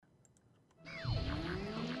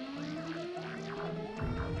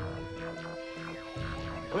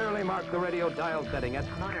mark the radio dial setting at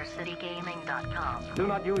MotorCityGaming.com. Do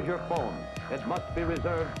not use your phone. It must be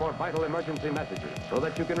reserved for vital emergency messages so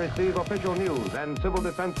that you can receive official news and civil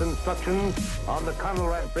defense instructions on the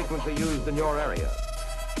Conelrad frequency used in your area.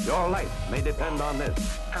 Your life may depend on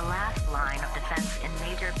this. The last line of defense in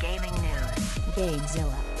major gaming news.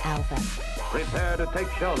 Gamezilla Alpha. Prepare to take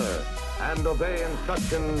shelter and obey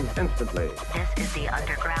instructions instantly. This is the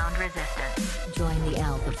underground resistance. Join the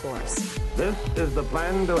Alpha Force. This is the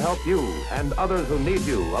plan to help you and others who need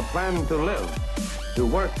you, a plan to live, to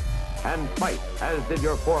work, and fight, as did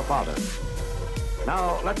your forefathers.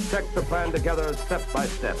 Now, let's check the plan together step by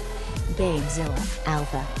step. Gamezilla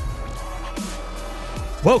Alpha.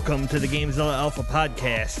 Welcome to the Gamezilla Alpha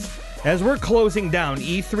podcast. As we're closing down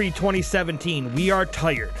E3 2017, we are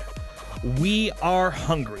tired. We are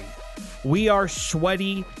hungry. We are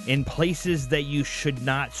sweaty in places that you should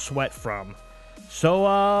not sweat from.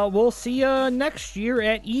 So we'll see you next year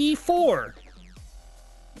at E4.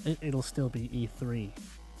 It'll still be E3.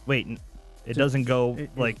 Wait, it doesn't go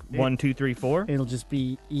like 1, 2, 3, 4? It'll just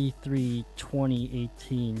be E3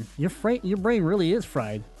 2018. Your brain really is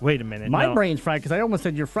fried. Wait a minute. My no. brain's fried because I almost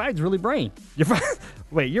said your fried's really brain.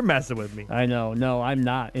 Wait, you're messing with me. I know. No, I'm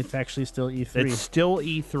not. It's actually still E3. It's still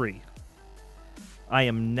E3. I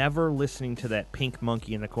am never listening to that pink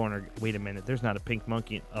monkey in the corner. Wait a minute, there's not a pink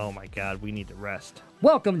monkey. Oh my god, we need to rest.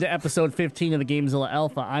 Welcome to episode 15 of the Gamezilla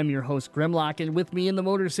Alpha. I'm your host, Grimlock, and with me in the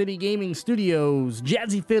Motor City Gaming Studios,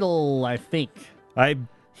 Jazzy Fiddle, I think.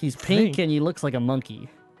 He's pink and he looks like a monkey.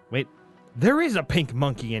 Wait, there is a pink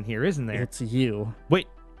monkey in here, isn't there? It's you. Wait.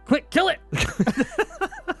 Quick, kill it!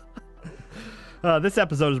 This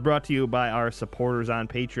episode is brought to you by our supporters on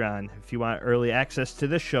Patreon. If you want early access to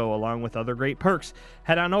this show along with other great perks,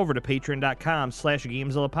 head on over to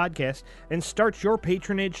patreon.com/GameZillaPodcast and start your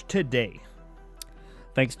patronage today.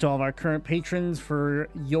 Thanks to all of our current patrons for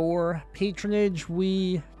your patronage.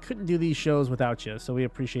 We couldn't do these shows without you, so we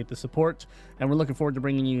appreciate the support. And we're looking forward to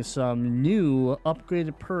bringing you some new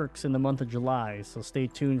upgraded perks in the month of July. So stay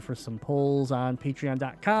tuned for some polls on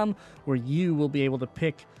patreon.com where you will be able to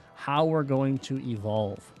pick how we're going to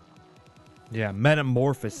evolve. Yeah,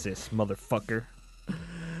 metamorphosis, motherfucker.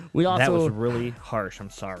 That was really harsh.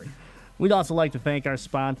 I'm sorry. We'd also like to thank our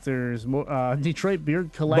sponsors, Detroit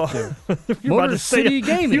Beard Collective, You're about Motor to say- City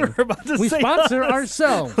Gaming. You're about to We say sponsor us.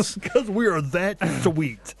 ourselves. Because we are that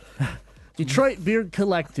sweet.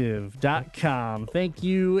 DetroitBeardCollective.com. Thank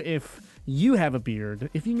you if you have a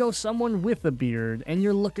beard. If you know someone with a beard and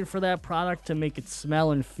you're looking for that product to make it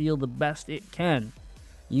smell and feel the best it can,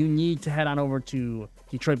 you need to head on over to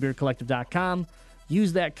DetroitBeardCollective.com.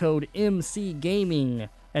 Use that code MCGaming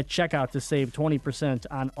at checkout to save 20%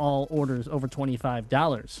 on all orders over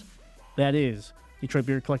 $25. That is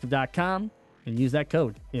DetroitBeardCollective.com, and use that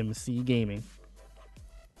code MCGaming.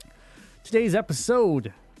 Today's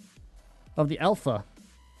episode of the Alpha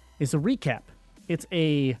is a recap. It's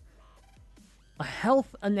a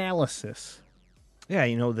health analysis. Yeah,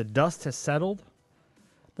 you know, the dust has settled.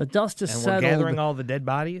 The dust is And settled. we're gathering all the dead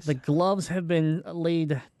bodies. The gloves have been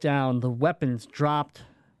laid down. The weapons dropped.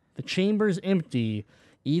 The chamber's empty.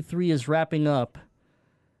 E3 is wrapping up.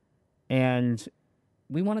 And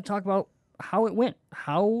we want to talk about how it went.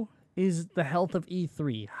 How is the health of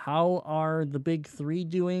E3? How are the big three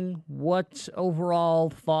doing? What overall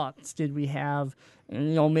thoughts did we have? And,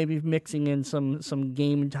 you know, maybe mixing in some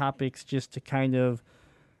game topics just to kind of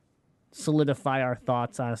solidify our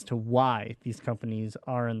thoughts as to why these companies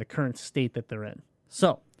are in the current state that they're in.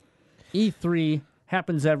 So, E3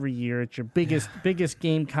 happens every year. It's your biggest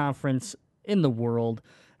game conference in the world,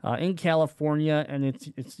 in California, and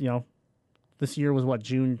it's you know, this year was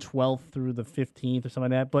June 12th through the 15th or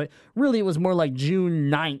something like that. But really, it was more like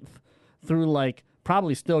June 9th through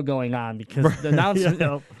probably still going on because the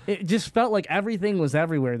announcement, it just felt like everything was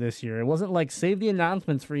everywhere this year. It wasn't like save the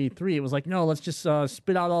announcements for E3. It was like, no, let's just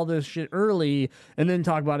spit out all this shit early and then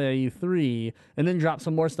talk about it at E3 and then drop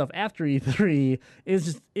some more stuff after E3.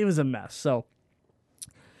 It was a mess. So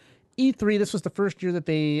E3, this was the first year that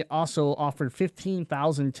they also offered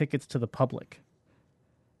 15,000 tickets to the public.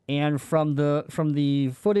 And from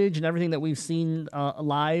the footage and everything that we've seen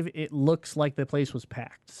live, it looks like the place was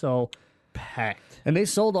packed. So packed. And they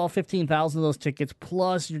sold all 15,000 of those tickets,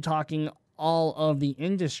 plus you're talking all of the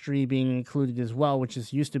industry being included as well, which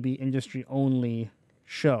used to be industry-only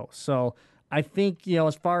show. So I think, you know,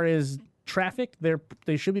 as far as traffic,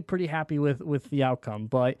 they should be pretty happy with the outcome.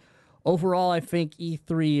 But overall, I think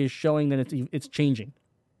E3 is showing that it's changing.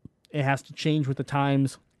 It has to change with the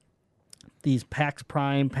times. These PAX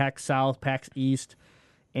Prime, PAX South, PAX East,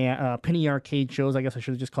 and Penny Arcade shows, I guess I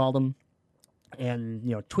should have just called them. and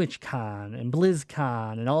TwitchCon and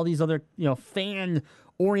BlizzCon and all these other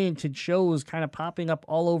fan-oriented shows kind of popping up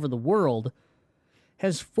all over the world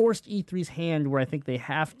has forced E3's hand where I think they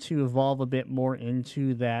have to evolve a bit more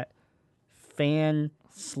into that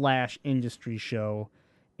fan/industry show.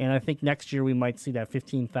 And I think next year we might see that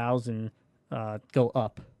 15,000 go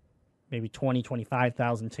up. Maybe 20,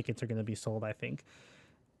 25,000 tickets are going to be sold, I think.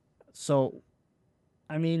 So,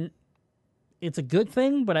 I mean, it's a good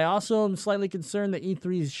thing, but I also am slightly concerned that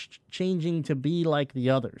E3 is changing to be like the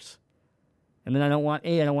others. And then I don't want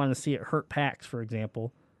to see it hurt PAX, for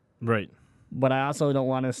example. Right. But I also don't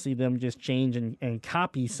want to see them just change and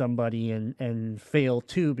copy somebody and fail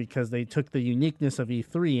too because they took the uniqueness of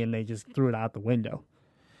E3 and they just threw it out the window.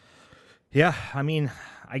 Yeah, I mean,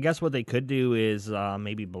 I guess what they could do is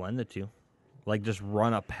maybe blend the two. Like, just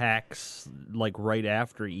run a PAX, like, right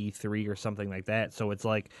after E3 or something like that. So it's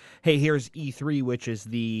like, hey, here's E3, which is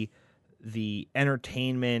the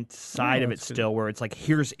entertainment side of it still, where it's like,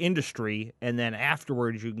 here's industry, and then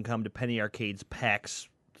afterwards you can come to Penny Arcade's PAX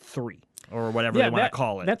 3. Or whatever they want to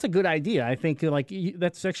call it. That's a good idea. I think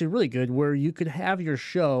that's actually really good, where you could have your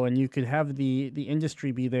show and you could have the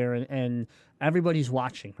industry be there and everybody's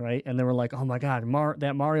watching, right? And they were like, oh my God,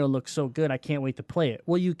 that Mario looks so good. I can't wait to play it.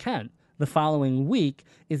 Well, you can. The following week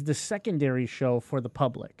is the secondary show for the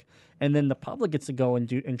public. And then the public gets to go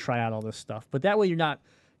and try out all this stuff. But that way you're not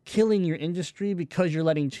killing your industry because you're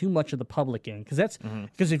letting too much of the public in.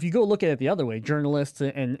 Because if you go look at it the other way, journalists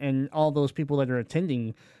and all those people that are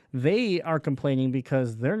attending, they are complaining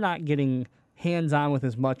because they're not getting hands-on with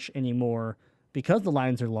as much anymore because the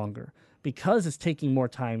lines are longer, because it's taking more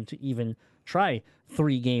time to even try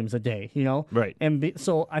 3 games a day, Right. And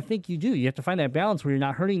so I think you have to find that balance where you're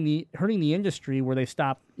not hurting the industry where they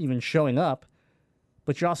stop even showing up,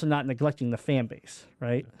 but you're also not neglecting the fan base,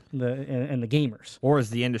 right? And the gamers. Or as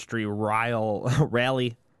the industry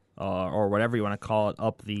rally or whatever you want to call it,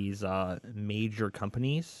 up these major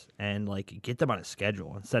companies and like get them on a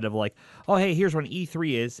schedule instead of like, oh, hey, here's when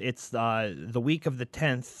E3 is. It's the week of the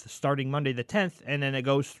 10th, starting Monday the 10th, and then it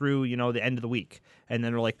goes through, the end of the week. And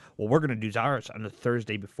then they're like, well, we're going to do ours on the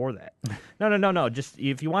Thursday before that. No. Just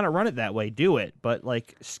if you want to run it that way, do it. But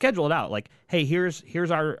like schedule it out. Like, hey,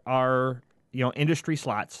 here's our industry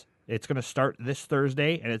slots. It's going to start this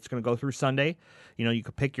Thursday, and it's going to go through Sunday. You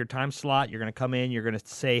could pick your time slot. You're going to come in. You're going to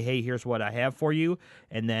say, hey, here's what I have for you.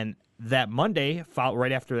 And then that Monday,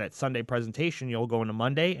 right after that Sunday presentation, you'll go into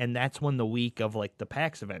Monday, and that's when the week of, like, the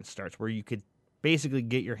PAX event starts, where you could basically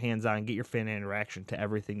get your hands on, get your fan interaction to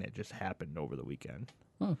everything that just happened over the weekend.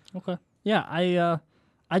 Oh, okay. Yeah,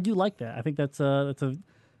 I do like that. I think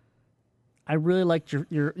I really liked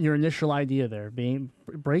your initial idea there,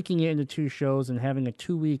 breaking it into 2 shows and having a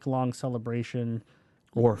 2-week long celebration.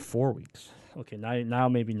 Or 4 weeks. Okay, now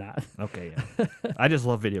maybe not. Okay, yeah. I just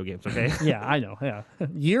love video games, okay? Yeah, I know, yeah.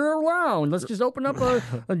 Year round. Let's just open up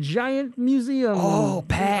a giant museum. Oh,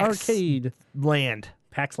 PAX. Arcade. Land.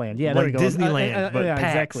 PAX Land. Yeah, like there we go. Disneyland, but yeah,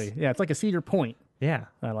 PAX. Exactly. Yeah, it's like a Cedar Point. Yeah.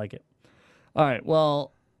 I like it. All right,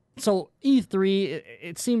 well, so E3,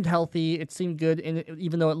 it seemed healthy. It seemed good, and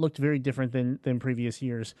even though it looked very different than previous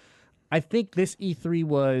years, I think this E3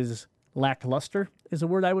 was lackluster is a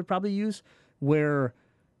word I would probably use, where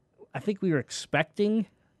I think we were expecting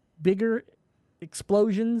bigger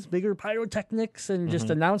explosions, bigger pyrotechnics, and just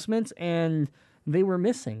announcements, and they were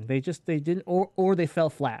missing. They didn't, or they fell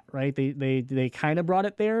flat, right? They kind of brought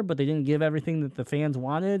it there, but they didn't give everything that the fans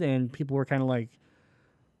wanted, and people were kind of like,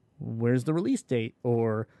 where's the release date?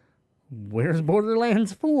 Or where's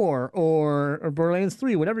Borderlands 4? Or Borderlands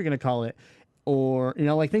 3, whatever you're going to call it. Or,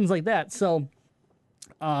 like things like that. So,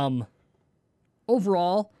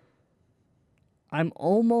 overall, I'm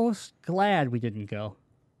almost glad we didn't go.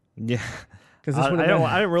 Yeah. I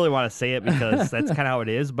don't really want to say it because that's kind of how it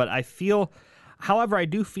is, but however, I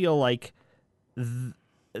do feel like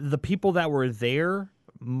the people that were there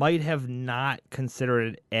might have not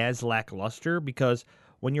considered it as lackluster, because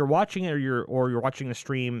when you're watching it or you're watching the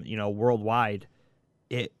stream, worldwide,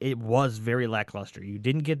 it was very lackluster. You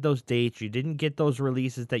didn't get those dates. You didn't get those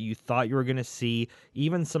releases that you thought you were going to see.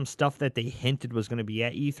 Even some stuff that they hinted was going to be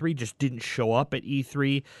at E3 just didn't show up at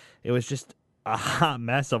E3. It was just a hot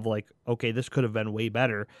mess of like, okay, this could have been way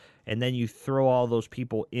better. And then you throw all those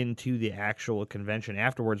people into the actual convention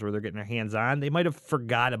afterwards where they're getting their hands on. They might have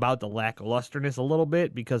forgot about the lacklusterness a little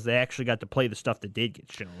bit because they actually got to play the stuff that did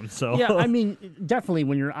get shown. So yeah, I mean, definitely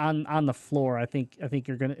when you're on the floor, I think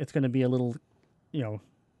it's gonna be a little,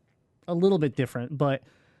 a little bit different. But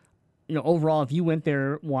overall, if you went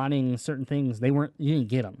there wanting certain things, you didn't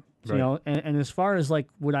get them. You know, and as far as like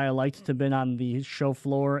would I like to have been on the show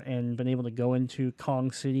floor and been able to go into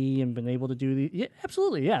Kong City and been able to do yeah,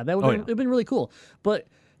 absolutely, yeah, that would have been really cool. But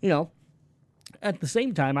you know, at the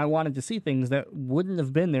same time, I wanted to see things that wouldn't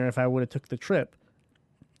have been there if I would have took the trip,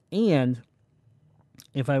 and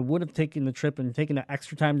if I would have taken the trip and taken the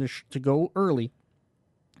extra time to go early,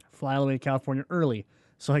 fly all the way to California early,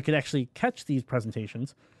 so I could actually catch these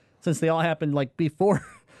presentations, since they all happened like before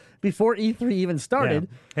E3 even started.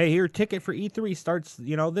 Yeah. Hey, your ticket for E3 starts,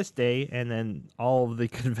 this day, and then all of the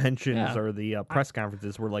conventions or the press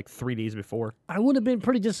conferences were like 3 days before. I would have been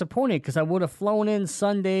pretty disappointed because I would have flown in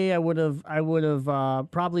Sunday. I would have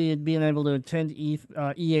probably been able to attend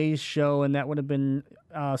EA's show, and that would have been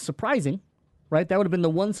surprising, right? That would have been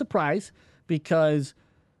the one surprise because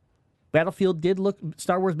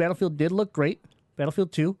Star Wars Battlefield did look great,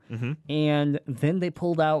 Battlefield 2, and then they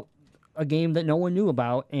pulled out a game that no one knew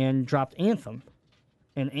about and dropped Anthem.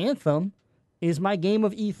 And Anthem is my game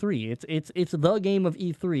of E3. It's the game of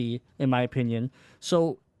E3, in my opinion.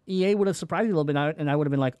 So EA would have surprised me a little bit, and I would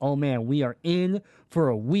have been like, oh man, we are in for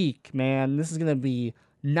a week, man. This is going to be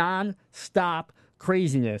non-stop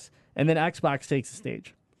craziness. And then Xbox takes the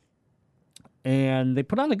stage. And they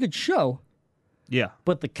put on a good show. Yeah.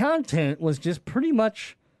 But the content was just pretty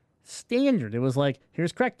much standard. It was like,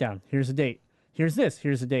 here's Crackdown, here's a date. Here's this,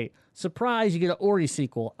 here's a date. Surprise, you get an Ori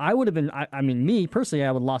sequel. I would have been, me personally,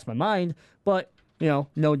 I would have lost my mind, but,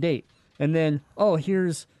 no date. And then,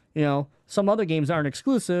 here's, some other games aren't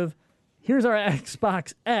exclusive. Here's our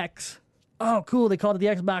Xbox X. Oh, cool, they called it the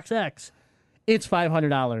Xbox X. It's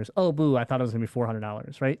 $500. Oh, boo, I thought it was going to be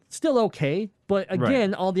 $400, right? Still okay, but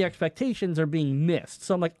again, all the expectations are being missed.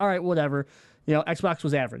 So I'm like, all right, whatever. Xbox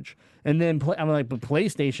was average. And then I'm like, but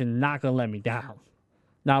PlayStation not going to let me down.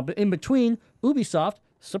 Now, but in between, Ubisoft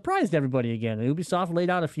surprised everybody again. Ubisoft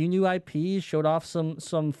laid out a few new IPs, showed off some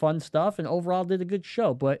fun stuff, and overall did a good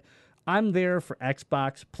show. But I'm there for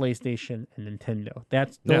Xbox, PlayStation, and Nintendo.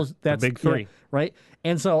 That's the big three, right?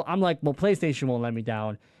 And so I'm like, well, PlayStation won't let me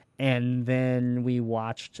down. And then we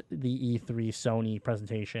watched the E3 Sony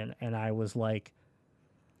presentation, and I was like,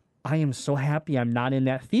 I am so happy I'm not in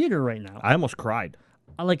that theater right now. I almost cried.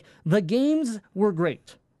 Like, the games were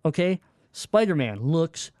great, okay? Spider-Man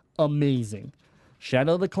looks amazing.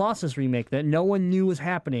 Shadow of the Colossus remake that no one knew was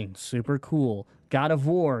happening, super cool. God of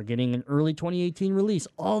War getting an early 2018 release.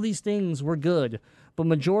 All these things were good. But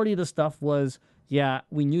majority of the stuff was, yeah,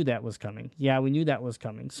 we knew that was coming. Yeah, we knew that was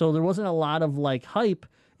coming. So there wasn't a lot of, like, hype.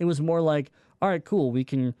 It was more like, all right, cool, we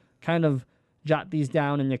can kind of jot these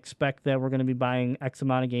down and expect that we're going to be buying X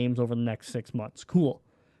amount of games over the next 6 months. Cool.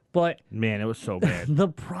 But man, it was so bad. The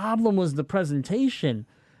problem was the presentation.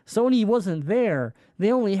 Sony wasn't there.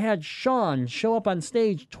 They only had Sean show up on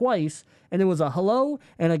stage twice, and it was a hello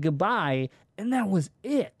and a goodbye, and that was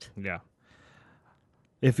it. Yeah.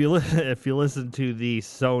 If you listen to the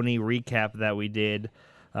Sony recap that we did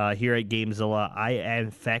here at GameZilla, I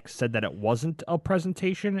in fact said that it wasn't a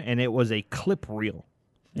presentation and it was a clip reel,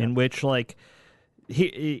 in which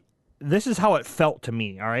this is how it felt to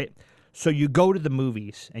me. All right. So you go to the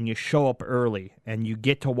movies and you show up early and you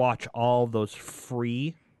get to watch all those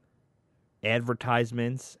free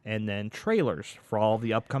advertisements and then trailers for all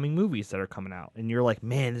the upcoming movies that are coming out. And you're like,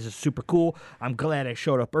 man, this is super cool. I'm glad I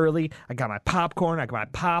showed up early. I got my popcorn. I got my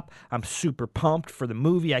pop. I'm super pumped for the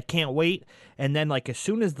movie. I can't wait. And then as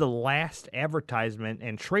soon as the last advertisement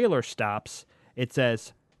and trailer stops, it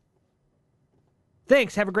says,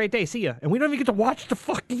 thanks, have a great day, see ya. And we don't even get to watch the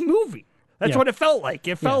fucking movie. That's what it felt like.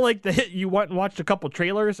 It felt like you went and watched a couple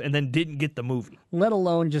trailers and then didn't get the movie. Let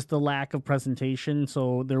alone just the lack of presentation.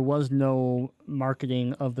 So there was no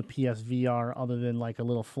marketing of the PSVR other than like a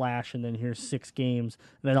little flash and then here's 6 games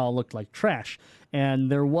that all looked like trash.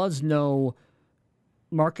 And there was no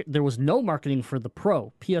marketing for the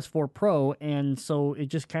Pro, PS4 Pro, and so it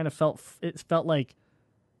just kind of felt like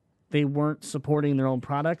they weren't supporting their own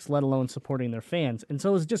products, let alone supporting their fans. And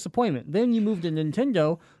so it was a disappointment. Then you moved to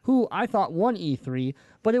Nintendo, who I thought won E3,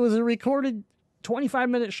 but it was a recorded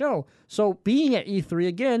 25-minute show. So being at E3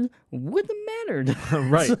 again wouldn't have mattered.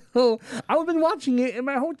 Right. So I would have been watching it in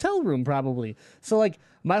my hotel room probably. So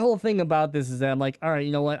my whole thing about this is that I'm like, all right,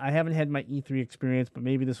 you know what? I haven't had my E3 experience, but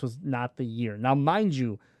maybe this was not the year. Now, mind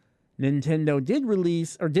you, Nintendo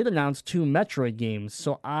did announce 2 Metroid games,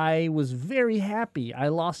 so I was very happy. I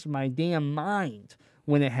lost my damn mind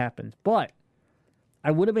when it happened. But I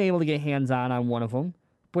would have been able to get hands-on on one of them.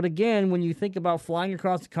 But again, when you think about flying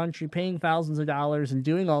across the country, paying thousands of dollars, and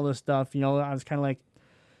doing all this stuff, I was kind of like,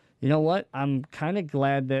 you know what? I'm kind of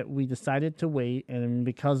glad that we decided to wait, and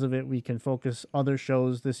because of it, we can focus other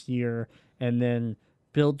shows this year and then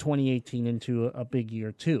build 2018 into a big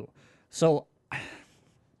year too. So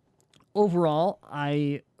overall,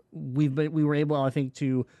 we were able, I think,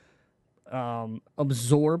 to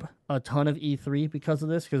absorb a ton of E3 because of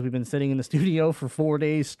this, because we've been sitting in the studio for 4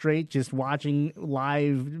 days straight just watching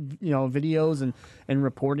live videos and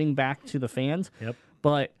reporting back to the fans. Yep.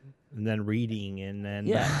 But and then reading and then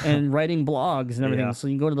and writing blogs and everything. Yeah. So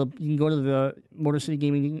you can go to the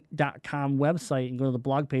MotorCityGaming.com website and go to the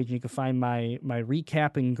blog page, and you can find my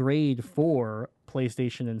recap and grade for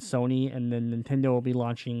PlayStation and Sony, and then Nintendo will be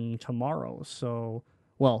launching tomorrow. So,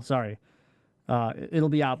 well, sorry. It'll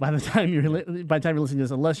be out by the time you're listening to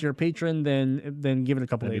this. Unless you're a patron, then give it a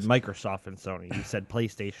couple maybe days. Microsoft and Sony. You said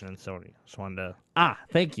PlayStation and Sony. Just wanted to.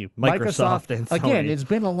 Thank you, Microsoft and Sony. Again, it's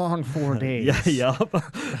been a long 4 days. Yup.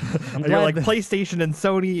 I'm You're like glad PlayStation and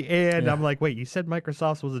Sony, and Yeah. I'm like, wait, you said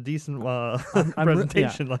Microsoft's was a decent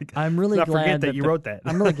presentation. Like, I'm really let's not glad forget that you wrote that.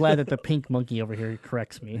 I'm really glad that the Pink Monkey over here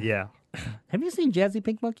corrects me. Yeah. Have you seen Jazzy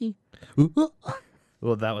Pink Monkey?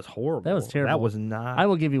 Well, that was horrible. That was terrible. That was not. I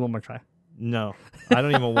will give you one more try. No, I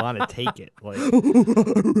don't even want to take it. Like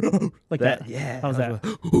that. Yeah. How's that?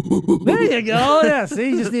 There you go. Yeah. See,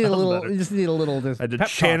 you just need a little. better. You just need a little. Just I had to pep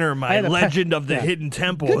talk. channel I my had to Legend of the yeah. Hidden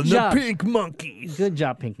Temple Good and job. the Pink Monkeys. Good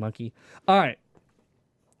job, Pink Monkey. All right.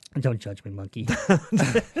 Don't judge me, monkey.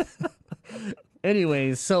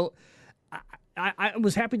 Anyways, so I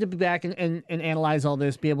was happy to be back and analyze all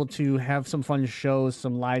this, be able to have some fun shows,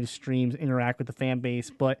 some live streams, interact with the fan base.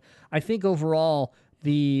 But I think overall,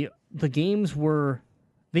 the games were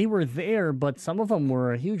there, but some of them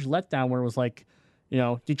were a huge letdown where it was like,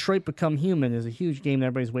 Detroit Become Human is a huge game that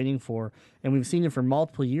everybody's waiting for. And we've seen it for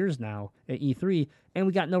multiple years now at E3, and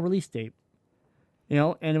we got no release date.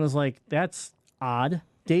 And it was like, that's odd.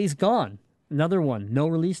 Days Gone, another one, no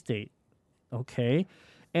release date. Okay.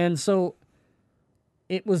 And so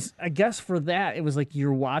it was, I guess for that, it was like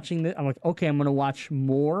you're watching this. I'm like, okay, I'm going to watch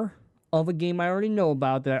more of a game I already know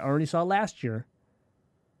about that I already saw last year.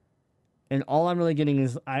 And all I'm really getting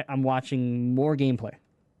is I'm watching more gameplay.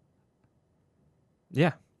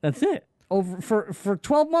 Yeah. That's it. Over for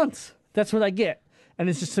 12 months. That's what I get. And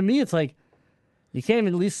it's just, to me, it's like, you can't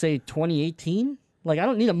even at least say 2018. Like, I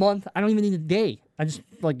don't need a month. I don't even need a day. I just,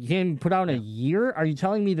 like, you can't even put out a year? Are you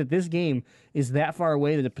telling me that this game is that far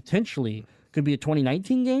away that it potentially could be a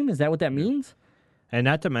 2019 game? Is that what that means? And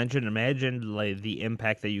not to mention, imagine like the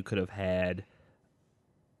impact that you could have had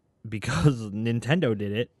because Nintendo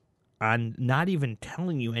did it on not even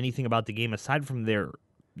telling you anything about the game aside from their,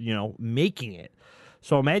 making it.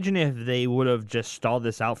 So imagine if they would have just stalled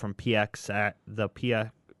this out from PSX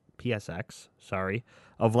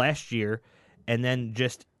of last year, and then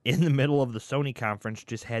just in the middle of the Sony conference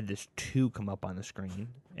just had this 2 come up on the screen,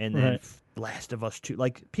 and then Right. Last of Us 2.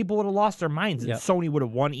 Like, people would have lost their minds, and Yep. Sony would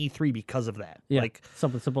have won E3 because of that. Yeah, Like,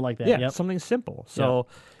 something simple like that. yeah, Yep. something simple. So,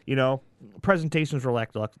 presentations were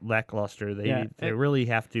lackluster. They really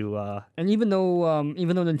have to. And even though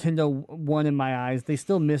Nintendo won in my eyes, they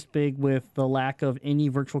still missed big with the lack of any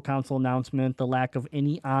virtual console announcement, the lack of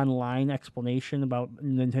any online explanation about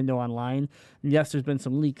Nintendo Online. And yes, there's been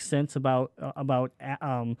some leaks since about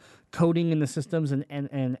coding in the systems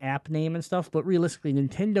and app name and stuff, but realistically,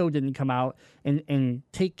 Nintendo didn't come out and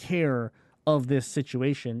take care of this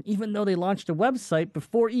situation, even though they launched a website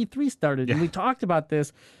before E3 started. Yeah. And we talked about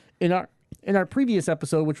this in our previous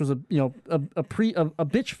episode, which was a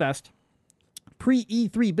bitch fest, pre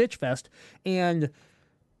E3 bitch fest, and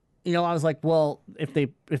I was like, well, if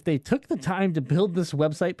they took the time to build this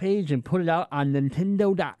website page and put it out on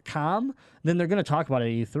Nintendo.com, then they're going to talk about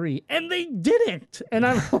it at E3, and they didn't. And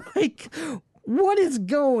I'm like, what is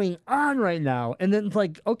going on right now? And then it's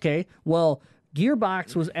like, okay, well,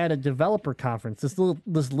 Gearbox was at a developer conference, this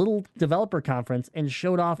little developer conference, and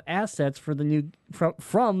showed off assets for the new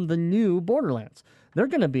from the new Borderlands. They're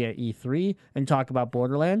going to be at E3 and talk about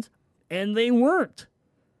Borderlands, and they weren't.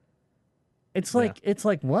 It's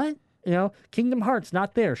like what? Kingdom Hearts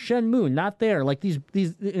not there, Shenmue not there. Like these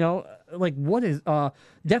like what is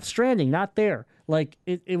Death Stranding not there. Like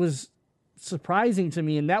it was surprising to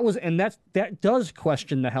me, and that does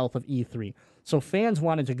question the health of E3. So fans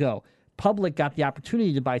wanted to go. Public got the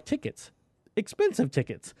opportunity to buy tickets, expensive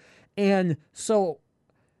tickets. And so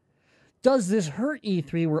does this hurt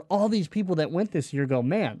E3 where all these people that went this year go,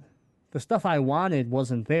 man, the stuff I wanted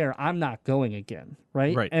wasn't there. I'm not going again,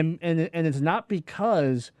 right? Right. And it's not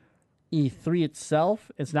because E3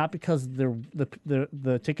 itself, it's not because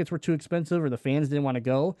the tickets were too expensive or the fans didn't want to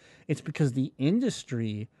go. It's because the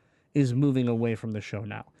industry is moving away from the show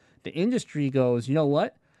now. The industry goes, you know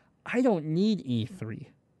what? I don't need E3.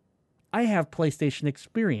 I have PlayStation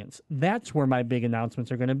Experience. That's where my big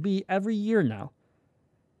announcements are going to be every year now.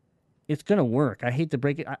 it's gonna work. I hate to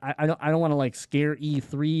break it. I don't want to like scare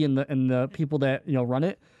E3 and the people that run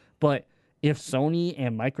it, but if Sony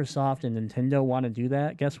and Microsoft and Nintendo want to do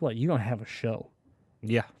that, guess what? You don't have a show.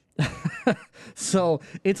 Yeah. So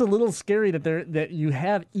it's a little scary that you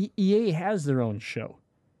have EA has their own show,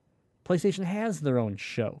 PlayStation has their own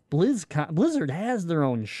show, Blizzard has their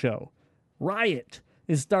own show, Riot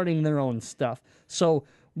is starting their own stuff. So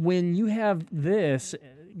when you have this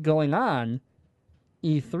going on,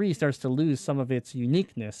 E3 starts to lose some of its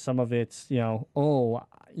uniqueness, some of its,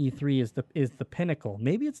 E3 is the pinnacle.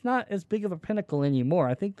 Maybe it's not as big of a pinnacle anymore.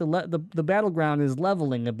 I think the battleground is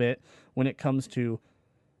leveling a bit when it comes to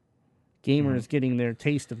gamers getting their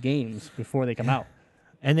taste of games before they come out.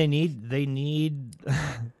 And they need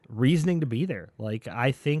reasoning to be there. Like,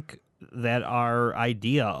 I think that our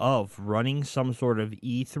idea of running some sort of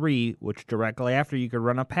E3, which directly after you could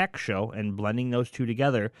run a PAX show, and blending those two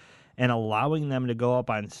together and allowing them to go up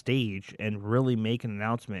on stage and really make an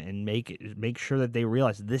announcement and make sure that they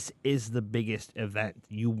realize this is the biggest event.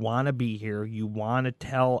 You want to be here. You want to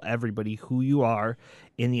tell everybody who you are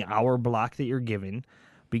in the hour block that you're given,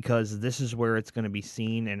 because this is where it's going to be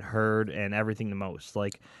seen and heard and everything the most.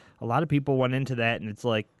 Like, a lot of people went into that, and it's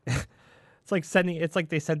like it's like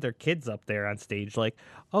they sent their kids up there on stage, like,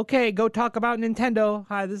 okay, go talk about Nintendo.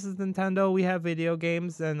 Hi, this is Nintendo. We have video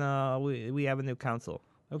games, and we have a new console.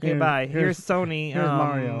 Okay, bye. Here's Sony. Here's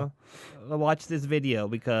Mario. Watch this video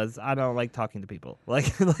because I don't like talking to people.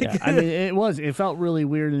 Yeah, I mean, it felt really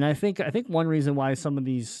weird, and I think one reason why some of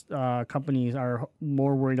these companies are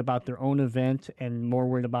more worried about their own event and more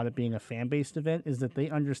worried about it being a fan-based event is that they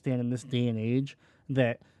understand in this day and age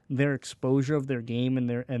that their exposure of their game and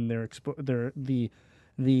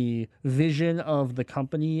the vision of the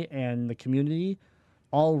company and the community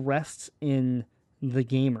all rests in the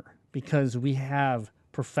gamer, because we have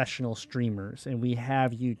professional streamers and we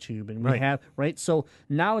have YouTube and we have so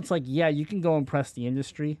now it's like, yeah, you can go impress the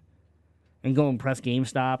industry and go impress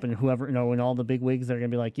GameStop and whoever, and all the big wigs that are gonna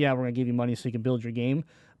be like, yeah, we're gonna give you money so you can build your game.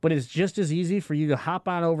 But it's just as easy for you to hop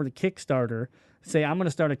on over to Kickstarter, say, I'm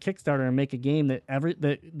gonna start a Kickstarter and make a game that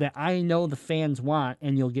that I know the fans want,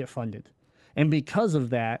 and you'll get funded. And because of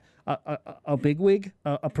that, a bigwig,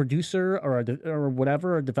 a producer or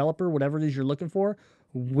whatever, a developer, whatever it is you're looking for,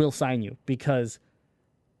 will sign you, because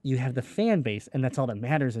you have the fan base, and that's all that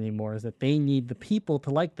matters anymore, is that they need the people to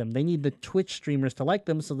like them. They need the Twitch streamers to like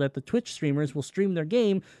them so that the Twitch streamers will stream their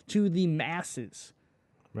game to the masses.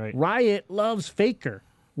 Right. Riot loves Faker.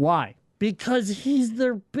 Why? Because he's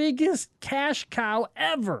their biggest cash cow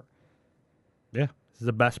ever. Yeah. He's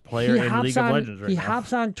the best player in League of Legends right now. He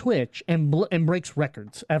hops on Twitch and breaks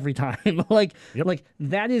records every time. Like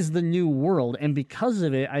that is the new world. And because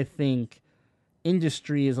of it, I think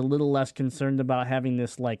industry is a little less concerned about having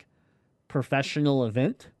this like professional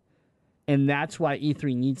event, and that's why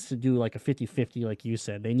E3 needs to do like a 50-50, like you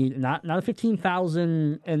said. They need not a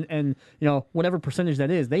 15,000 and whatever percentage that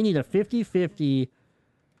is. They need a 50-50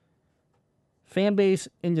 fan base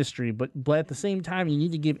industry, but at the same time you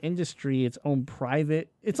need to give industry its own private.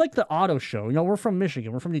 It's like the auto show. We're from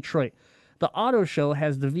Michigan, we're from Detroit. The auto show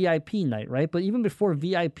has the VIP night, right? But even before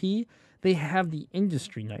VIP, they have the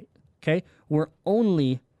industry night. Okay, where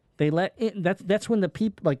only they let in, that's when the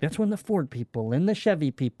people, like, that's when the Ford people and the Chevy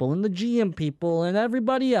people and the GM people and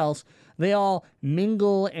everybody else, they all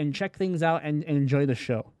mingle and check things out and enjoy the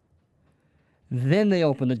show. Then they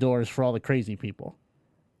open the doors for all the crazy people.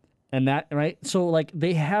 And that, right? So like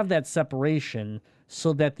they have that separation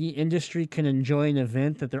so that the industry can enjoy an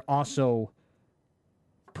event that they're also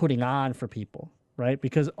putting on for people, right?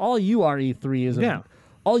 Because all you are E3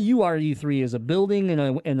 is a building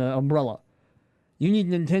and an umbrella. You need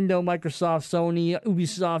Nintendo, Microsoft, Sony,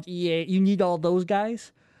 Ubisoft, EA. You need all those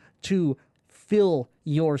guys to fill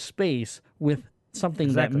your space with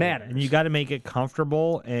something that matters. And you got to make it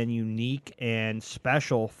comfortable and unique and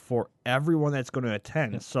special for everyone that's going to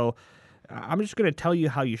attend. Yep. So I'm just going to tell you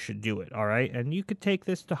how you should do it, all right? And you could take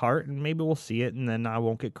this to heart, and maybe we'll see it, and then I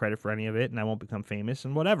won't get credit for any of it, and I won't become famous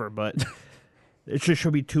and whatever. But it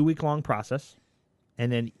should be a 2-week-long process.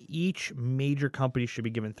 And then each major company should be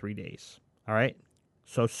given 3 days. All right?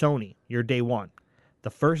 So Sony, your day one. The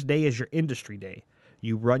first day is your industry day.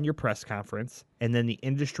 You run your press conference, and then the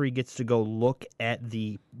industry gets to go look at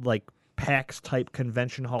the PAX-type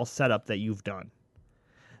convention hall setup that you've done.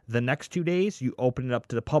 The next 2 days, you open it up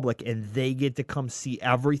to the public, and they get to come see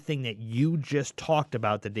everything that you just talked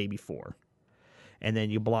about the day before. And then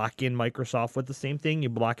you block in Microsoft with the same thing. You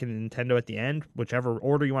block in Nintendo at the end, whichever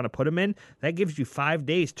order you want to put them in. That gives you 5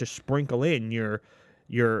 days to sprinkle in your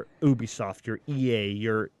Ubisoft, your EA,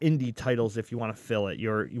 your indie titles if you want to fill it,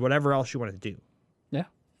 your whatever else you want to do. Yeah,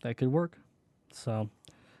 that could work. So,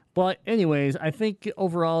 but anyways, I think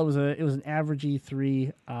overall it was an average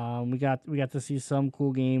E3. We got to see some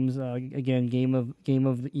cool games. Again, game of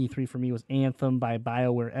the E3 for me was Anthem by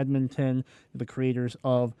BioWare Edmonton, the creators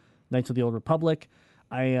of Knights of the Old Republic.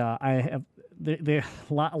 I have a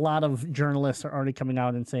lot of journalists are already coming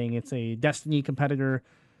out and saying it's a Destiny competitor.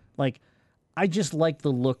 Like, I just like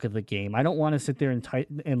the look of the game. I don't want to sit there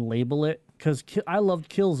and label it, because I loved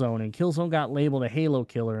Killzone, and Killzone got labeled a Halo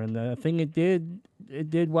killer, and the thing it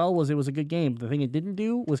did well was it was a good game. The thing it didn't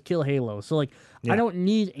do was kill Halo. So, like, I don't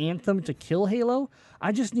need Anthem to kill Halo.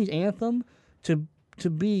 I just need Anthem to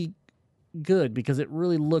be good, because it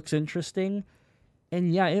really looks interesting.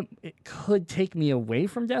 And yeah, it could take me away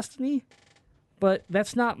from Destiny, but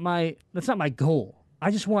that's not my goal. I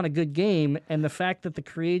just want a good game, and the fact that the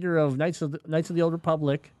creator of Knights of the Old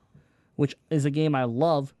Republic, which is a game I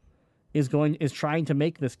love, is trying to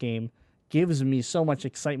make this game, gives me so much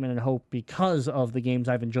excitement and hope because of the games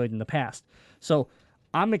I've enjoyed in the past. So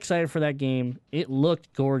I'm excited for that game. It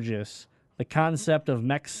looked gorgeous. The concept of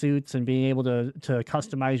mech suits and being able to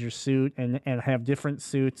customize your suit and have different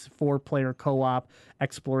suits, 4-player co-op,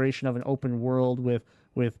 exploration of an open world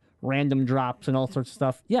with random drops and all sorts of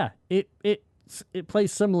stuff. Yeah, it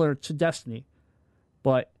plays similar to Destiny,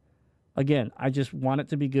 but again, I just want it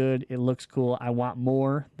to be good. It looks cool. I want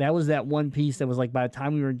more. That was that one piece that was like, by the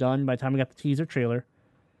time we were done, by the time we got the teaser trailer,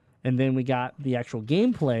 and then we got the actual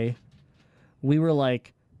gameplay, we were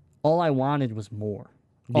like, all I wanted was more.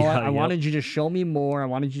 I wanted you to show me more. I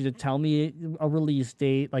wanted you to tell me a release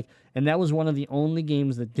date. Like, and that was one of the only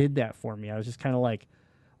games that did that for me. I was just kind of like,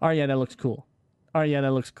 oh yeah, that looks cool. Oh yeah,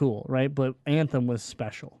 that looks cool, right? But Anthem was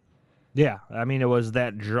special. Yeah, I mean, it was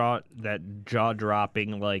that jaw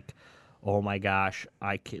dropping, like, oh my gosh,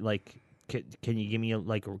 can you give me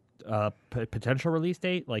a potential release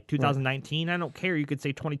date, like 2019? Right. I don't care. You could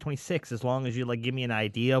say 2026 as long as you give me an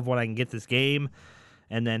idea of when I can get this game.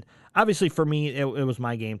 And then obviously for me, it was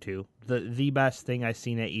my game too. The best thing I've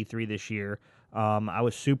seen at E3 this year. I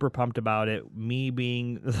was super pumped about it. Me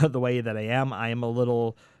being the way that I am a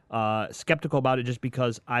little skeptical about it, just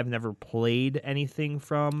because I've never played anything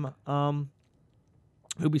from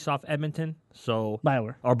Ubisoft Edmonton. So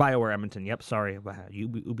BioWare Edmonton. Yep, sorry,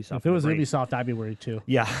 Ubisoft. If it was Ubisoft, I'd be worried too.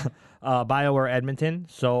 Yeah, BioWare Edmonton.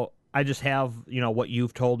 So I just have what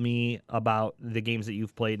you've told me about the games that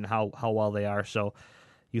you've played and how well they are. So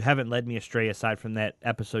you haven't led me astray. Aside from that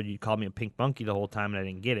episode, you called me a pink monkey the whole time, and I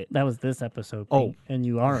didn't get it. That was this episode. Pink, and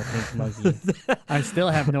you are a pink monkey. I still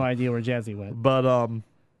have no idea where Jazzy went. But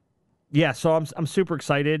yeah, so I'm super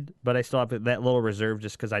excited, but I still have that little reserve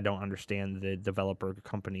just because I don't understand the developer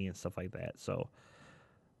company and stuff like that. So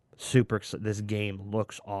super excited. This game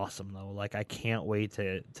looks awesome though. Like, I can't wait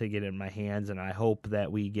to get it in my hands, and I hope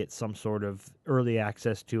that we get some sort of early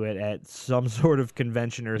access to it at some sort of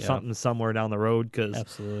convention or something somewhere down the road, because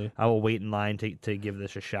absolutely I will wait in line to give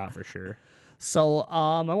this a shot for sure. So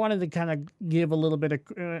I wanted to kind of give a little bit of,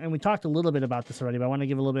 and we talked a little bit about this already, but I want to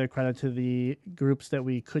give a little bit of credit to the groups that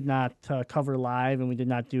we could not cover live, and we did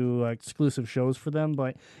not do exclusive shows for them.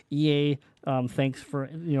 But EA, thanks,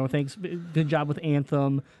 good job with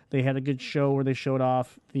Anthem. They had a good show where they showed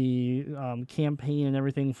off the campaign and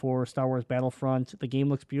everything for Star Wars Battlefront. The game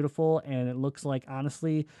looks beautiful, and it looks like,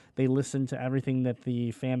 honestly, they listened to everything that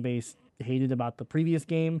the fan base hated about the previous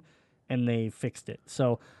game, and they fixed it.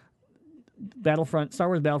 So Star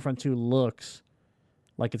Wars Battlefront 2 looks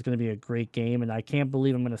like it's going to be a great game, and I can't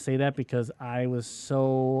believe I'm going to say that because I was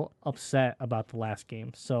so upset about the last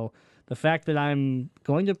game. So the fact that I'm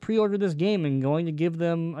going to pre-order this game and going to give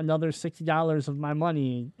them another $60 of my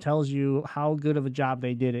money tells you how good of a job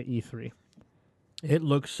they did at E3. It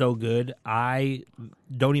looks so good. I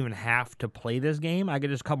don't even have to play this game. I could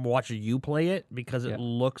just come watch you play it because it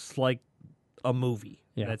looks like a movie.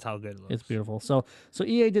 Yeah, that's how good it looks. It's beautiful. So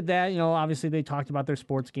EA did that. Obviously they talked about their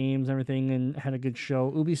sports games and everything and had a good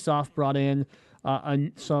show. Ubisoft brought in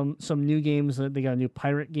some new games. They got a new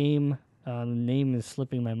pirate game. The name is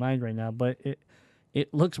slipping my mind right now, but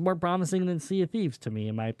it looks more promising than Sea of Thieves to me,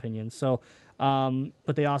 in my opinion. So,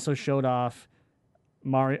 but they also showed off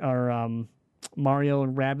Mario and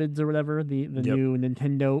Rabbids or whatever, the new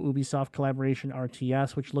Nintendo Ubisoft collaboration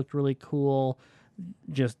RTS, which looked really cool.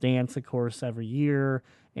 Just Dance, of course, every year,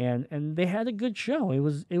 and they had a good show. It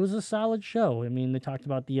was a solid show. I mean, they talked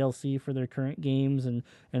about DLC for their current games and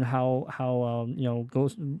how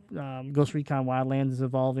Ghost Recon Wildlands is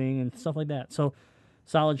evolving and stuff like that. So,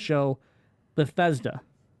 solid show. Bethesda.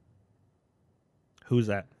 Who's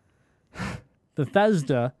that?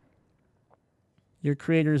 Bethesda. Your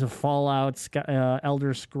creators of Fallout,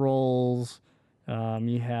 Elder Scrolls,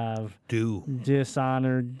 You have Doom.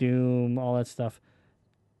 Dishonored, Doom, all that stuff.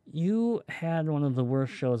 You had one of the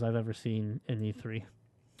worst shows I've ever seen in E3.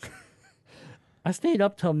 I stayed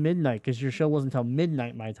up till midnight because your show wasn't till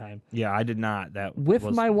midnight my time. Yeah, I did not. That With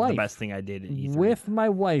was my wife. the best thing I did at E3. With my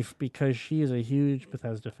wife, because she is a huge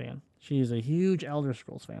Bethesda fan. She is a huge Elder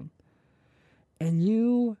Scrolls fan. And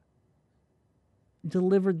you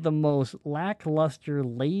delivered the most lackluster,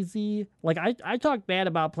 lazy... Like, I talk bad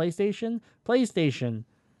about PlayStation. PlayStation,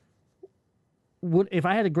 if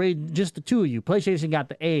I had to grade just the two of you, PlayStation got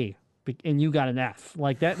the A, and you got an F.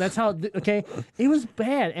 Like, that's how... Okay? It was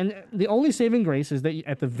bad. And the only saving grace is that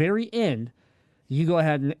at the very end, you go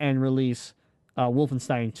ahead and release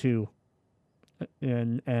Wolfenstein 2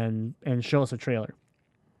 and show us a trailer.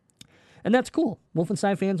 And that's cool.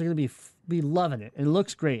 Wolfenstein fans are going to be loving it. It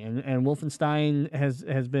looks great, and Wolfenstein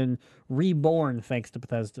has been reborn thanks to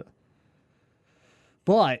Bethesda.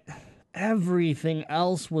 But everything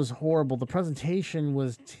else was horrible. The presentation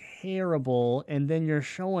was terrible, and then you're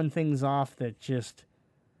showing things off that just...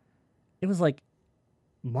 It was like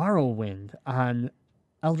Morrowind on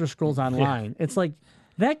Elder Scrolls Online. It's like,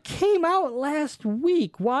 that came out last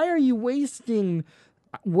week. Why are you wasting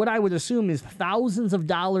what I would assume is thousands of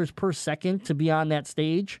dollars per second to be on that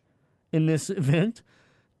stage in this event,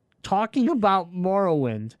 talking about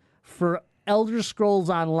Morrowind for Elder Scrolls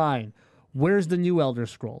Online? Where's the new Elder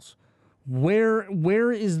Scrolls?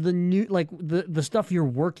 Where is the new, like, the stuff you're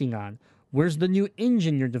working on? Where's the new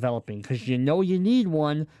engine you're developing? Because you know you need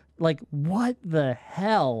one. Like, what the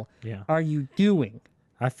hell are you doing?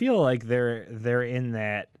 I feel like they're in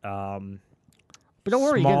that... But don't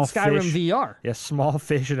worry, you get Skyrim VR. Yeah, small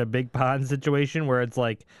fish in a big pond situation where it's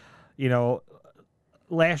like,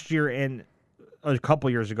 last year and a couple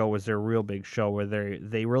years ago was their real big show where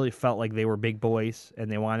they really felt like they were big boys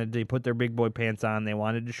and they wanted to put their big boy pants on. They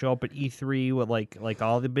wanted to show up at E3 with like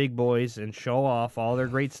all the big boys and show off all their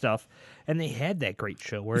great stuff. And they had that great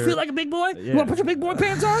show where... You feel like a big boy? You want to put your big boy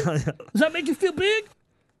pants on? Does that make you feel big?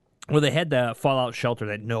 Well, they had the Fallout Shelter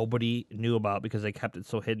that nobody knew about because they kept it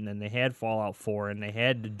so hidden, and they had Fallout 4, and they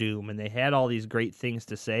had the Doom, and they had all these great things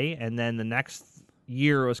to say, and then the next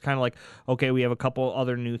year it was kind of like, okay, we have a couple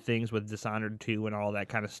other new things with Dishonored 2 and all that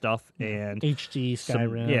kind of stuff, and HD,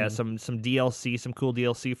 Skyrim. Some DLC, some cool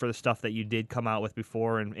DLC for the stuff that you did come out with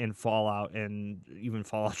before in Fallout, and even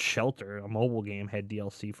Fallout Shelter, a mobile game, had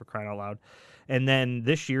DLC for crying out loud. And then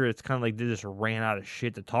this year, it's kind of like they just ran out of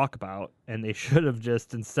shit to talk about, and they should have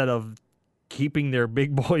just, instead of keeping their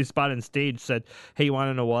big boy spot on stage, said, hey, you want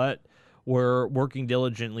to know what? We're working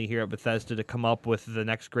diligently here at Bethesda to come up with the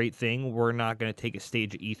next great thing. We're not going to take a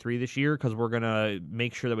stage at E3 this year because we're going to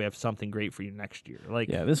make sure that we have something great for you next year.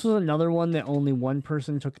 Yeah, this was another one that only one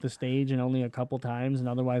person took the stage and only a couple times, and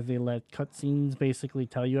otherwise they let cutscenes basically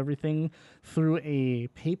tell you everything through a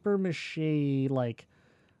papier-mâché,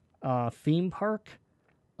 theme park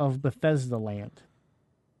of Bethesda Land.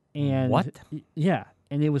 And what? Yeah,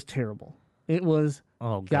 and it was terrible. It was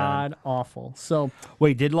god awful. So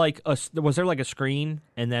wait, was there a screen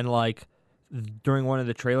and then during one of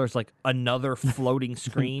the trailers another floating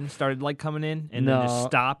screen started coming in and then just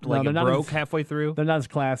stopped it broke halfway through? They're not as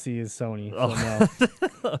classy as Sony. So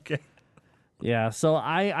no. Okay. Yeah, so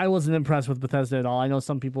I wasn't impressed with Bethesda at all. I know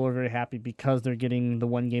some people are very happy because they're getting the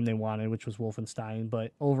one game they wanted, which was Wolfenstein.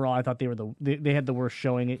 But overall, I thought they had the worst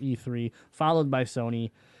showing at E3, followed by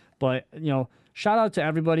Sony. But shout out to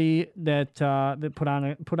everybody that put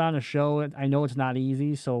on a show. I know it's not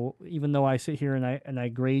easy. So even though I sit here and I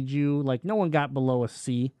grade you, no one got below a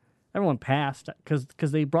C. Everyone passed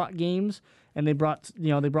because they brought games and they brought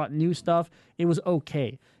new stuff. It was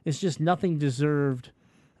okay. It's just nothing deserved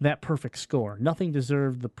that perfect score. Nothing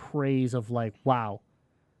deserved the praise of wow,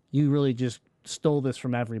 you really just stole this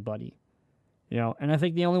from everybody. And I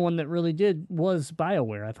think the only one that really did was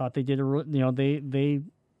BioWare. I thought they did they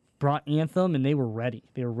brought Anthem and they were ready.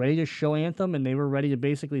 They were ready to show Anthem and they were ready to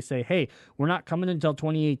basically say, hey, we're not coming until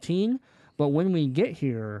 2018, but when we get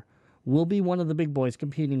here, we'll be one of the big boys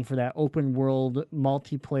competing for that open world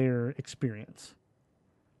multiplayer experience.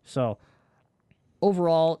 So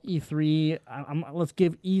overall, E3, let's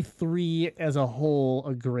give E3 as a whole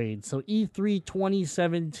a grade. So E3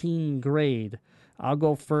 2017 grade. I'll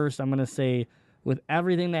go first. I'm going to say, with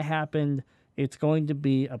everything that happened, it's going to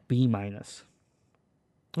be a B-.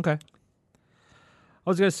 Okay. I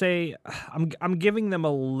was going to say, I'm giving them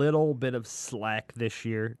a little bit of slack this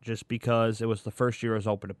year just because it was the first year it was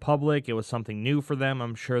open to public. It was something new for them.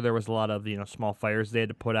 I'm sure there was a lot of, small fires they had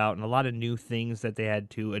to put out and a lot of new things that they had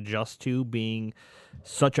to adjust to, being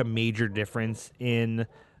such a major difference in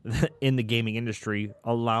the gaming industry,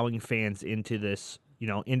 allowing fans into this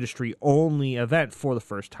industry only event for the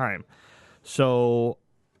first time. So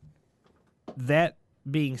that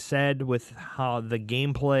being said, with how the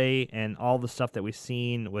gameplay and all the stuff that we've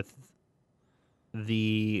seen with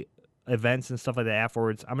the events and stuff like that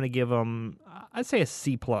afterwards, I'm going to give them, I'd say, a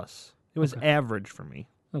C+. It was average for me.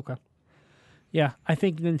 Okay. Yeah, I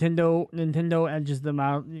think Nintendo edges them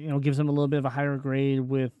out. Gives them a little bit of a higher grade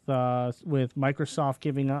with Microsoft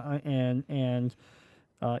giving and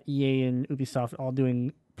EA and Ubisoft all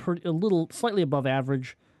doing slightly above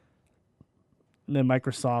average. And then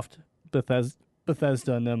Microsoft,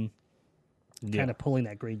 Bethesda, and them kind of pulling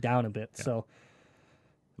that grade down a bit. Yeah. So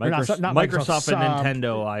not Microsoft and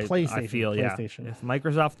Nintendo, I feel, PlayStation. If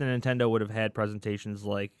Microsoft and Nintendo would have had presentations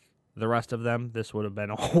like the rest of them, this would have been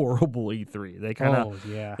a horrible E3. They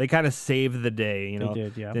kind of saved the day. They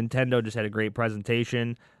did, yeah. Nintendo just had a great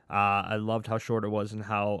presentation. I loved how short it was and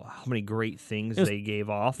how many great things they gave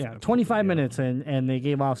off. Yeah, 25 minutes, and they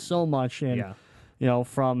gave off so much. And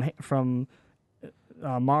from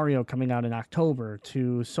Mario coming out in October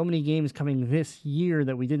to so many games coming this year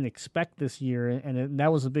that we didn't expect this year, and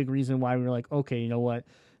that was a big reason why we were like, okay, you know what,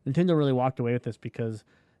 Nintendo really walked away with this because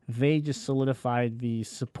they just solidified the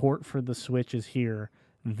support for the Switch is here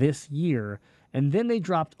this year, and then they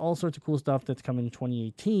dropped all sorts of cool stuff that's coming in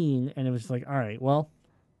 2018, and it was like, all right, well,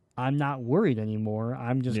 I'm not worried anymore.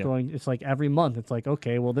 I'm just going. It's like every month. It's like,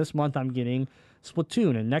 okay, well, this month I'm getting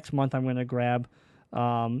Splatoon, and next month I'm going to grab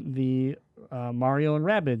the Mario and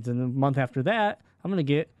Rabbids, and the month after that I'm going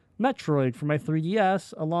to get Metroid for my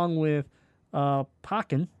 3DS along with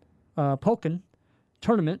Pokken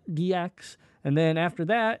Tournament DX, and then after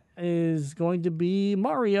that is going to be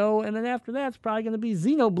Mario, and then after that it's probably going to be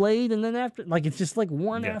Xenoblade, and then after, like, it's just like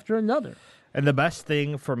one after another. And the best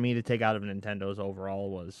thing for me to take out of Nintendo's overall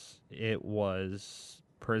was it was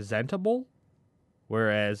presentable,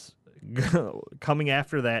 whereas coming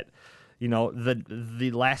after that,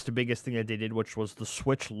 the last biggest thing that they did, which was the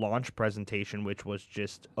Switch launch presentation, which was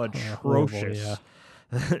just atrocious.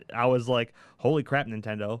 Horrible, I was like, holy crap,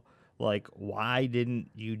 Nintendo. Like, why didn't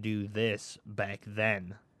you do this back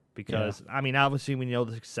then? Because, obviously we know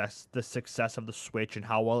the success of the Switch and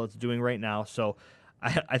how well it's doing right now. So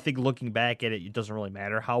I think looking back at it, it doesn't really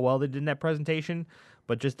matter how well they did in that presentation.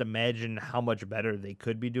 But just imagine how much better they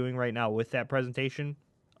could be doing right now with that presentation.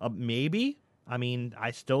 Maybe.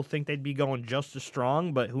 I still think they'd be going just as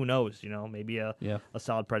strong, but who knows? Maybe a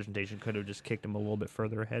solid presentation could have just kicked them a little bit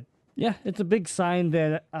further ahead. Yeah, it's a big sign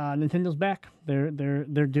that Nintendo's back. They're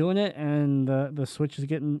doing it, and the Switch is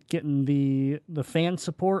getting the fan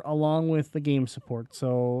support along with the game support.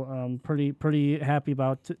 So pretty happy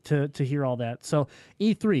about to hear all that. So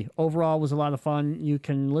E3 overall was a lot of fun. You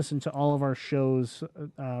can listen to all of our shows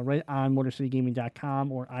right on MotorCityGaming.com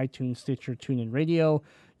or iTunes, Stitcher, TuneIn Radio.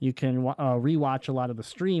 You can rewatch a lot of the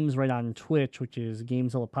streams right on Twitch, which is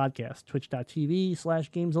Gamezilla Podcast,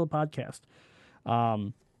 twitch.tv/Gamezilla Podcast.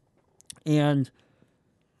 And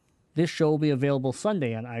this show will be available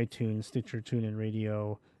Sunday on iTunes, Stitcher, TuneIn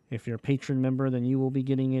Radio. If you're a patron member, then you will be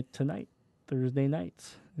getting it tonight, Thursday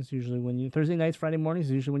nights. It's usually Thursday nights, Friday mornings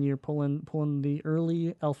is usually when you're pulling the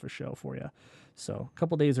early Alpha show for you. So a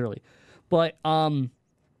couple days early. But, I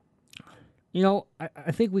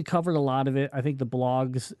think we covered a lot of it. I think the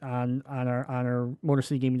blogs on our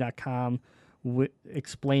MotorCityGaming.com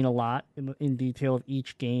explain a lot in detail of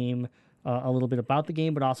each game. A little bit about the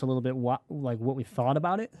game, but also a little bit what we thought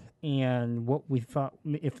about it and what we thought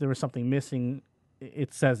if there was something missing.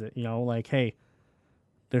 It says it, like, hey,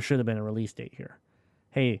 there should have been a release date here.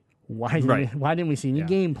 Hey, why didn't we see any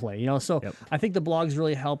gameplay? So I think the blogs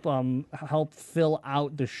really help fill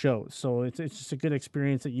out the shows. So it's just a good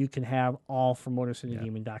experience that you can have all from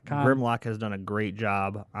MotorCityGaming.com. Grimlock has done a great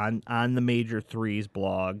job on the Major Threes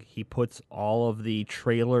blog. He puts all of the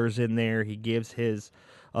trailers in there. He gives his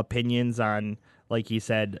opinions on, like he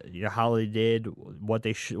said, how they did, what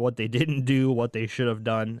they didn't do, what they should have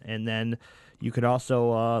done, and then you could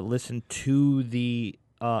also listen to the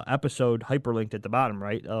episode hyperlinked at the bottom,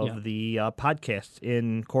 right, of the podcast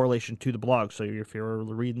in correlation to the blog. So if you're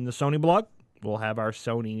reading the Sony blog, we'll have our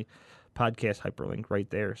Sony podcast hyperlink right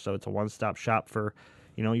there. So it's a one-stop shop for,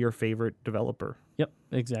 your favorite developer. Yep,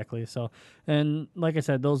 exactly. So, and like I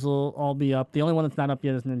said, those will all be up. The only one that's not up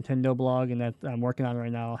yet is Nintendo blog, and that I'm working on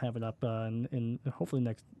right now. I'll have it up in hopefully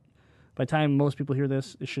by the time most people hear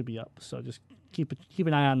this, it should be up. So just keep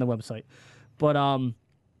an eye on the website. But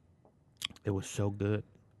it was so good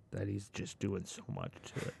that he's just doing so much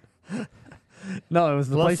to it. No, it was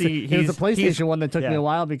the Plus, PlayStation. It was the he's- PlayStation one that took me yeah. a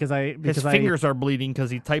while because His fingers are bleeding because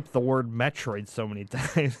he typed the word Metroid so many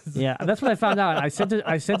times. Yeah, that's what I found out. I sent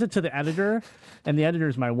it to the editor, and the editor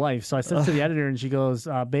is my wife. So I sent it to the editor, and she goes,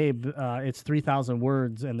 "Babe, it's 3,000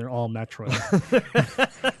 words, and they're all Metroid."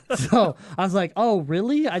 So I was like, "Oh,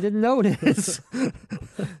 really? I didn't notice."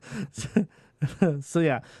 So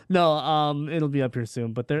yeah, no, it'll be up here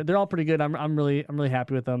soon. But they're all pretty good. I'm really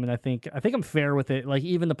happy with them, and I think I'm fair with it. Like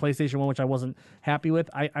even the PlayStation one, which I wasn't happy with,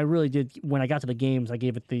 I really did. When I got to the games, I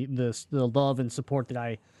gave it the love and support that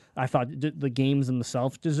I thought the games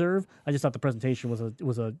themselves deserve. I just thought the presentation was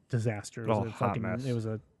a disaster. It was a hot mess. It was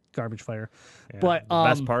a garbage fire. Yeah, But the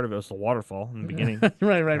best part of it was the waterfall in the beginning.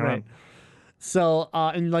 right. So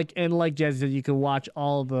and like Jazzy said, you can watch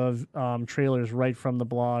all the trailers right from the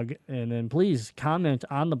blog, and then please comment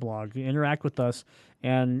on the blog, interact with us.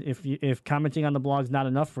 And if commenting on the blog is not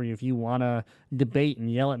enough for you, if you want to debate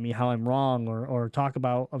and yell at me how I'm wrong, or talk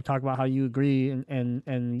about how you agree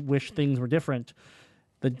and wish things were different,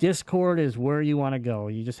 the Discord is where you want to go.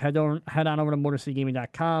 You just head on over to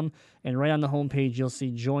MotorCityGaming.com, and right on the homepage you'll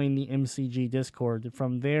see Join the MCG Discord.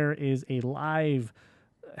 From there is a live,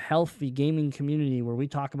 healthy gaming community where we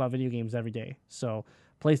talk about video games every day. So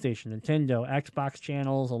PlayStation, Nintendo, Xbox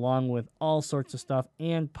channels, along with all sorts of stuff,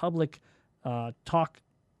 and public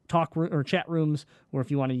chat rooms where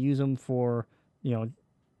if you want to use them for,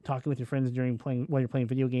 talking with your friends while you're playing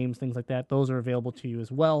video games, things like that, those are available to you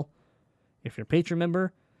as well. If you're a patron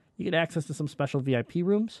member, you get access to some special VIP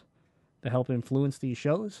rooms that help influence these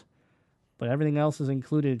shows. But everything else is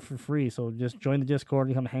included for free. So just join the Discord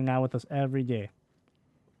and come hang out with us every day.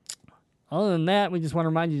 Other than that, we just want to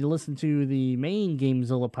remind you to listen to the main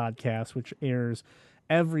GameZilla podcast, which airs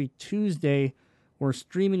every Tuesday. We're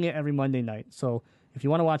streaming it every Monday night. So if you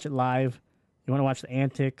want to watch it live, you want to watch the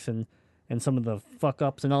antics and some of the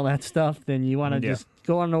fuck-ups and all that stuff, then you want to just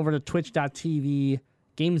go on over to twitch.tv,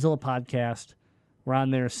 GameZilla Podcast. We're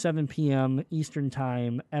on there 7 p.m. Eastern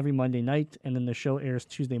Time every Monday night, and then the show airs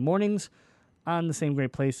Tuesday mornings on the same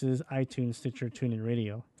great places, iTunes, Stitcher, TuneIn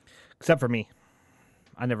Radio. Except for me.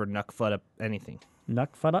 I never nuck-fud up anything.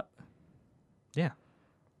 Nuck-fud up? Yeah.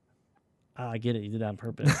 I get it. You did that on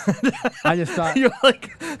purpose. I just thought... You're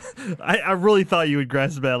like... I really thought you would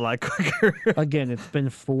grasp that a lot quicker. Again, it's been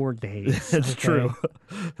 4 days. It's true.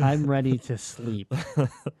 I'm ready to sleep.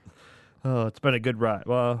 Oh, it's been a good ride.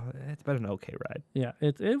 Well, it's been an okay ride. Yeah,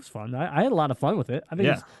 it was fun. I had a lot of fun with it. I think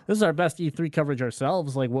Yeah. this is our best E3 coverage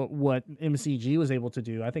ourselves, like what MCG was able to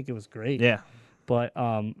do. I think it was great. Yeah. But,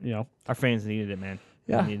 Our fans needed it, man.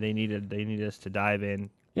 Yeah. They needed us to dive in.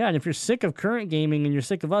 Yeah, and if you're sick of current gaming and you're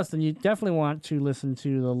sick of us, then you definitely want to listen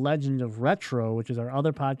to The Legend of Retro, which is our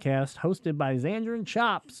other podcast hosted by Xander and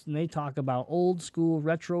Chops. And they talk about old school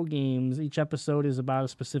retro games. Each episode is about a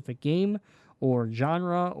specific game or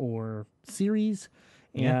genre or series.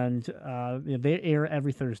 Yeah. And they air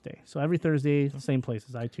every Thursday. So every Thursday, same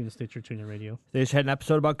places, iTunes, Stitcher, TuneIn Radio. They just had an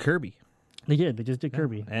episode about Kirby. They did. They just did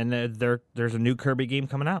Kirby. And there's a new Kirby game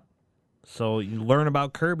coming out. So you learn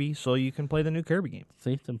about Kirby so you can play the new Kirby game.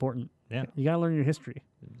 See, it's important. Yeah. You got to learn your history.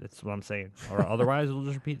 That's what I'm saying. Or otherwise it'll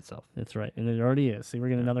just repeat itself. That's right. And it already is. See, we're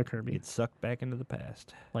getting another Kirby. Get sucked back into the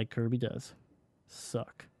past. Like Kirby does.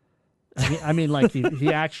 Suck. I mean like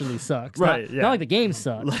he actually sucks. Right, Not, yeah. not like the game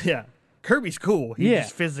sucks. Yeah. Kirby's cool. He's Yeah.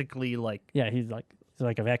 just physically like... Yeah, he's like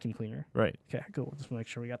a vacuum cleaner. Right. Okay, cool. Just make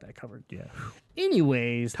sure we got that covered. Yeah.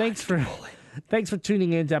 Anyways, thanks for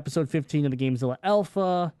tuning in to episode 15 of the GameZilla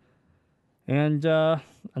Alpha. And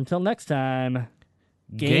until next time,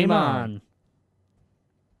 game on.